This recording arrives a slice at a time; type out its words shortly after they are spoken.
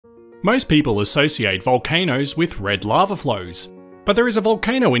Most people associate volcanoes with red lava flows, but there is a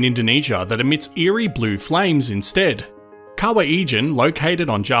volcano in Indonesia that emits eerie blue flames instead. Kawah Ijen, located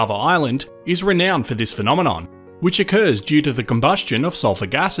on Java Island, is renowned for this phenomenon, which occurs due to the combustion of sulfur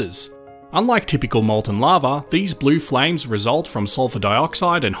gases. Unlike typical molten lava, these blue flames result from sulfur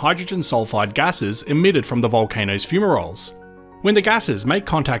dioxide and hydrogen sulfide gases emitted from the volcano's fumaroles. When the gases make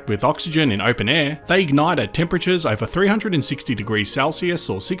contact with oxygen in open air, they ignite at temperatures over 360 degrees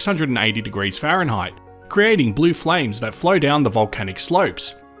Celsius or 680 degrees Fahrenheit, creating blue flames that flow down the volcanic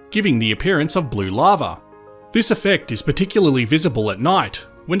slopes, giving the appearance of blue lava. This effect is particularly visible at night,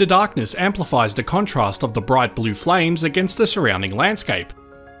 when the darkness amplifies the contrast of the bright blue flames against the surrounding landscape.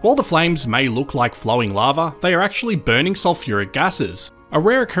 While the flames may look like flowing lava, they are actually burning sulfuric gases, a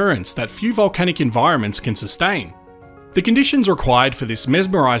rare occurrence that few volcanic environments can sustain. The conditions required for this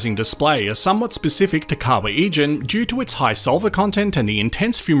mesmerizing display are somewhat specific to Kawah Ijen due to its high sulfur content and the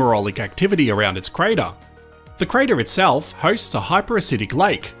intense fumarolic activity around its crater. The crater itself hosts a hyperacidic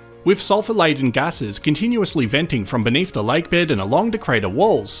lake, with sulfur-laden gases continuously venting from beneath the lakebed and along the crater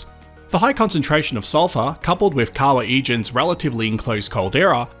walls. The high concentration of sulfur, coupled with Kawah Ijen's relatively enclosed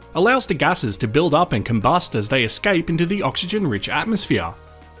caldera, allows the gases to build up and combust as they escape into the oxygen-rich atmosphere.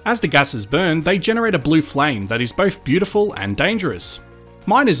 As the gases burn, they generate a blue flame that is both beautiful and dangerous.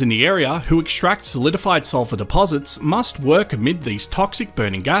 Miners in the area who extract solidified sulfur deposits must work amid these toxic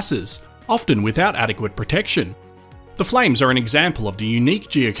burning gases, often without adequate protection. The flames are an example of the unique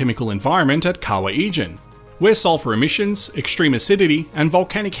geochemical environment at Kawah Ijen, where sulfur emissions, extreme acidity, and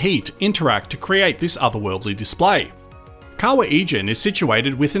volcanic heat interact to create this otherworldly display. Kawah Ijen is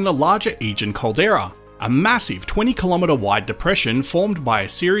situated within the larger Ijen caldera, a massive 20-kilometer wide depression formed by a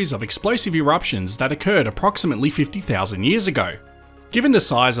series of explosive eruptions that occurred approximately 50,000 years ago. Given the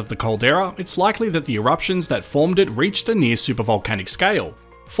size of the caldera, it's likely that the eruptions that formed it reached a near supervolcanic scale,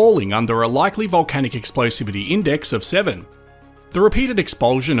 falling under a likely volcanic explosivity index of 7. The repeated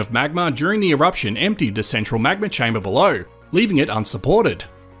expulsion of magma during the eruption emptied the central magma chamber below, leaving it unsupported.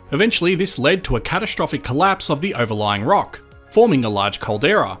 Eventually, this led to a catastrophic collapse of the overlying rock, forming a large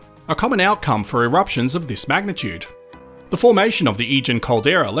caldera, a common outcome for eruptions of this magnitude. The formation of the Ijen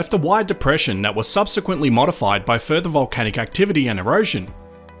caldera left a wide depression that was subsequently modified by further volcanic activity and erosion.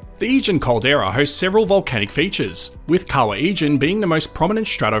 The Ijen caldera hosts several volcanic features, with Kawah Ijen being the most prominent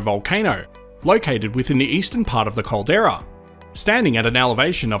stratovolcano, located within the eastern part of the caldera. Standing at an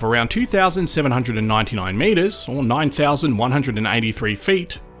elevation of around 2,799 meters, or 9,183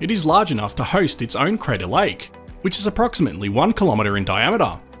 feet, it is large enough to host its own crater lake, which is approximately 1 kilometer in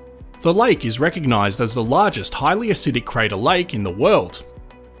diameter. The lake is recognized as the largest highly acidic crater lake in the world.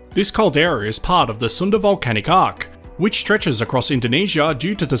 This caldera is part of the Sunda volcanic arc, which stretches across Indonesia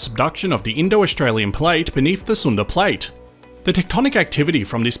due to the subduction of the Indo-Australian plate beneath the Sunda plate. The tectonic activity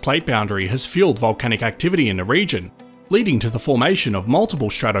from this plate boundary has fueled volcanic activity in the region, leading to the formation of multiple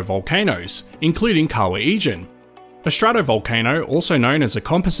stratovolcanoes, including Kawah Ijen. A stratovolcano, also known as a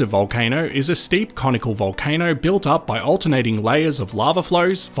composite volcano, is a steep conical volcano built up by alternating layers of lava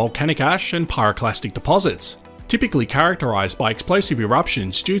flows, volcanic ash, and pyroclastic deposits, typically characterized by explosive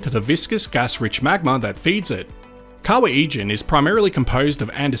eruptions due to the viscous gas-rich magma that feeds it. Kawah Ijen is primarily composed of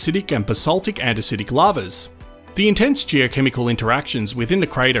andesitic and basaltic andesitic lavas. The intense geochemical interactions within the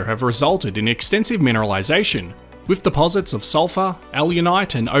crater have resulted in extensive mineralization, with deposits of sulfur,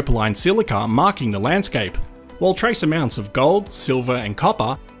 alunite, and opaline silica marking the landscape, while trace amounts of gold, silver, and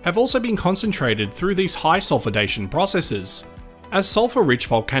copper have also been concentrated through these high sulfidation processes. As sulfur-rich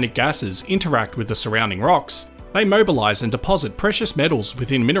volcanic gases interact with the surrounding rocks, they mobilize and deposit precious metals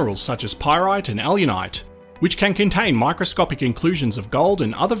within minerals such as pyrite and alunite, which can contain microscopic inclusions of gold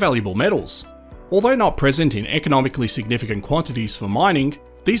and other valuable metals. Although not present in economically significant quantities for mining,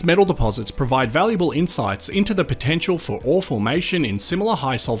 these metal deposits provide valuable insights into the potential for ore formation in similar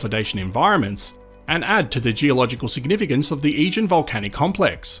high sulfidation environments, and add to the geological significance of the Ijen volcanic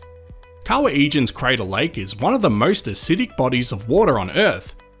complex. Kawah Ijen's crater lake is one of the most acidic bodies of water on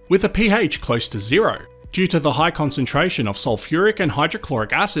Earth, with a pH close to 0, due to the high concentration of sulfuric and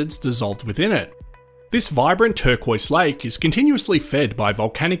hydrochloric acids dissolved within it. This vibrant turquoise lake is continuously fed by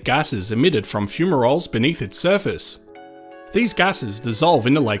volcanic gases emitted from fumaroles beneath its surface. These gases dissolve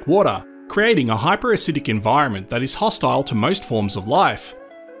in the lake water, creating a hyperacidic environment that is hostile to most forms of life.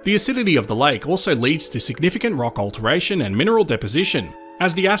 The acidity of the lake also leads to significant rock alteration and mineral deposition,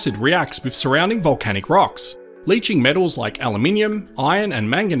 as the acid reacts with surrounding volcanic rocks, leaching metals like aluminium, iron, and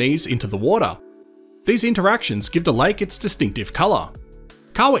manganese into the water. These interactions give the lake its distinctive colour.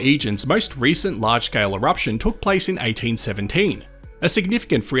 Kawah Ijen's most recent large-scale eruption took place in 1817, a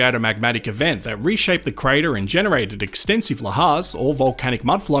significant phreatomagmatic event that reshaped the crater and generated extensive lahars, or volcanic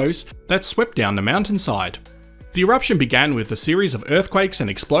mudflows, that swept down the mountainside. The eruption began with a series of earthquakes and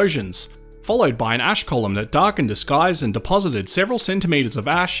explosions, followed by an ash column that darkened the skies and deposited several centimeters of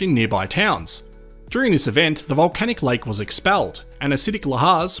ash in nearby towns. During this event, the volcanic lake was expelled, and acidic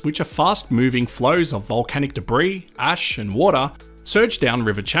lahars, which are fast-moving flows of volcanic debris, ash, and water, surged down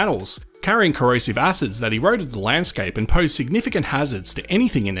river channels, carrying corrosive acids that eroded the landscape and posed significant hazards to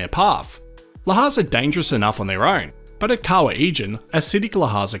anything in their path. Lahars are dangerous enough on their own, but at Kawah Ijen, acidic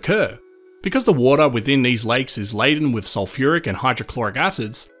lahars occur. Because the water within these lakes is laden with sulfuric and hydrochloric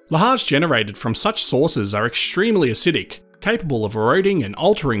acids, lahars generated from such sources are extremely acidic, capable of eroding and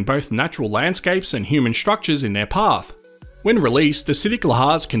altering both natural landscapes and human structures in their path. When released, acidic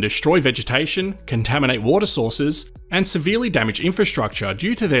lahars can destroy vegetation, contaminate water sources, and severely damage infrastructure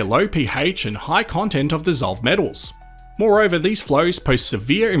due to their low pH and high content of dissolved metals. Moreover, these flows pose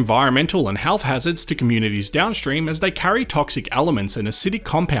severe environmental and health hazards to communities downstream as they carry toxic elements and acidic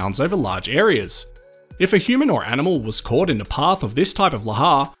compounds over large areas. If a human or animal was caught in the path of this type of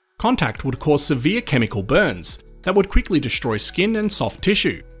lahar, contact would cause severe chemical burns that would quickly destroy skin and soft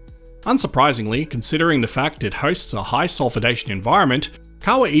tissue. Unsurprisingly, considering the fact it hosts a high sulfidation environment,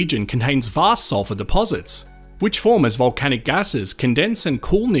 Kawah Ijen contains vast sulfur deposits, which form as volcanic gases condense and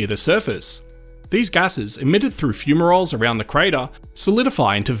cool near the surface. These gases, emitted through fumaroles around the crater,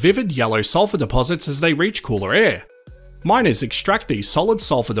 solidify into vivid yellow sulfur deposits as they reach cooler air. Miners extract these solid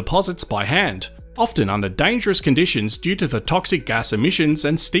sulfur deposits by hand, often under dangerous conditions due to the toxic gas emissions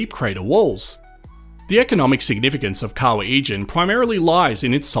and steep crater walls. The economic significance of Kawah Ijen primarily lies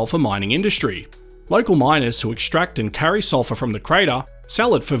in its sulfur mining industry. Local miners who extract and carry sulfur from the crater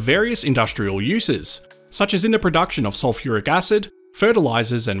sell it for various industrial uses, such as in the production of sulfuric acid,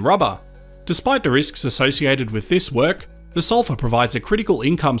 fertilizers, and rubber. Despite the risks associated with this work, the sulfur provides a critical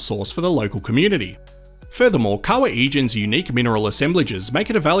income source for the local community. Furthermore, Kawah Ijen's unique mineral assemblages make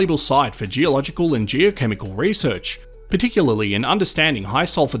it a valuable site for geological and geochemical research, particularly in understanding high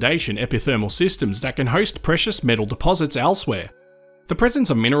sulfidation epithermal systems that can host precious metal deposits elsewhere. The presence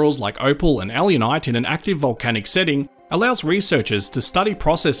of minerals like opal and alunite in an active volcanic setting allows researchers to study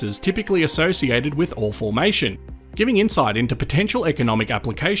processes typically associated with ore formation, giving insight into potential economic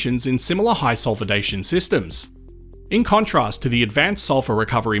applications in similar high sulfidation systems. In contrast to the advanced sulfur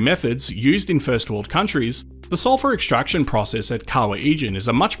recovery methods used in first world countries, the sulfur extraction process at Kawah Ijen is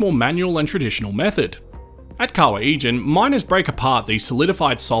a much more manual and traditional method. At Kawah Ijen, miners break apart these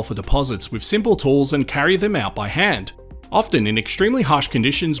solidified sulfur deposits with simple tools and carry them out by hand, often in extremely harsh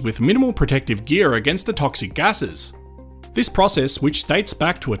conditions with minimal protective gear against the toxic gases. This process, which dates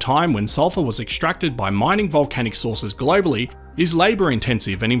back to a time when sulfur was extracted by mining volcanic sources globally, is labour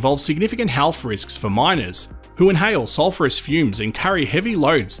intensive and involves significant health risks for miners, who inhale sulfurous fumes and carry heavy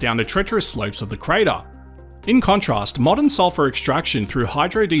loads down the treacherous slopes of the crater. In contrast, modern sulfur extraction through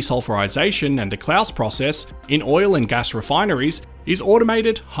hydrodesulfurization and the Klaus process in oil and gas refineries is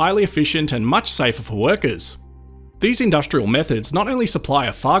automated, highly efficient, and much safer for workers. These industrial methods not only supply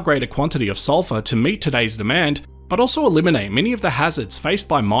a far greater quantity of sulfur to meet today's demand, but also eliminate many of the hazards faced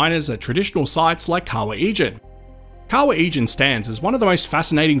by miners at traditional sites like Kawah Ijen. Kawah Ijen stands as one of the most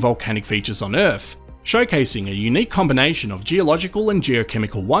fascinating volcanic features on Earth, showcasing a unique combination of geological and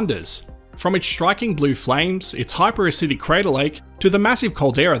geochemical wonders. From its striking blue flames, its hyperacidic crater lake, to the massive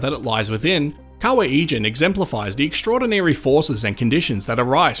caldera that it lies within, Kawah Ijen exemplifies the extraordinary forces and conditions that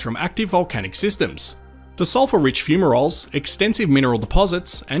arise from active volcanic systems. The sulfur-rich fumaroles, extensive mineral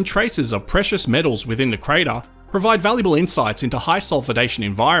deposits, and traces of precious metals within the crater provide valuable insights into high sulfidation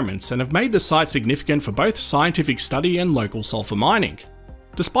environments and have made the site significant for both scientific study and local sulfur mining.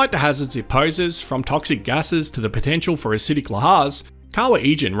 Despite the hazards it poses, from toxic gases to the potential for acidic lahars, Kawah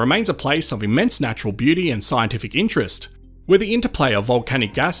Ijen remains a place of immense natural beauty and scientific interest, where the interplay of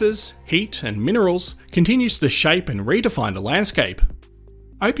volcanic gases, heat, and minerals continues to shape and redefine the landscape.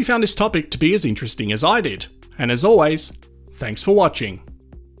 I hope you found this topic to be as interesting as I did, and as always, thanks for watching.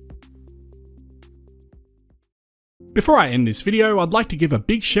 Before I end this video, I'd like to give a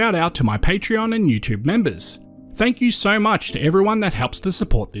big shout out to my Patreon and YouTube members. Thank you so much to everyone that helps to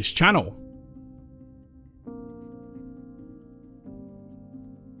support this channel.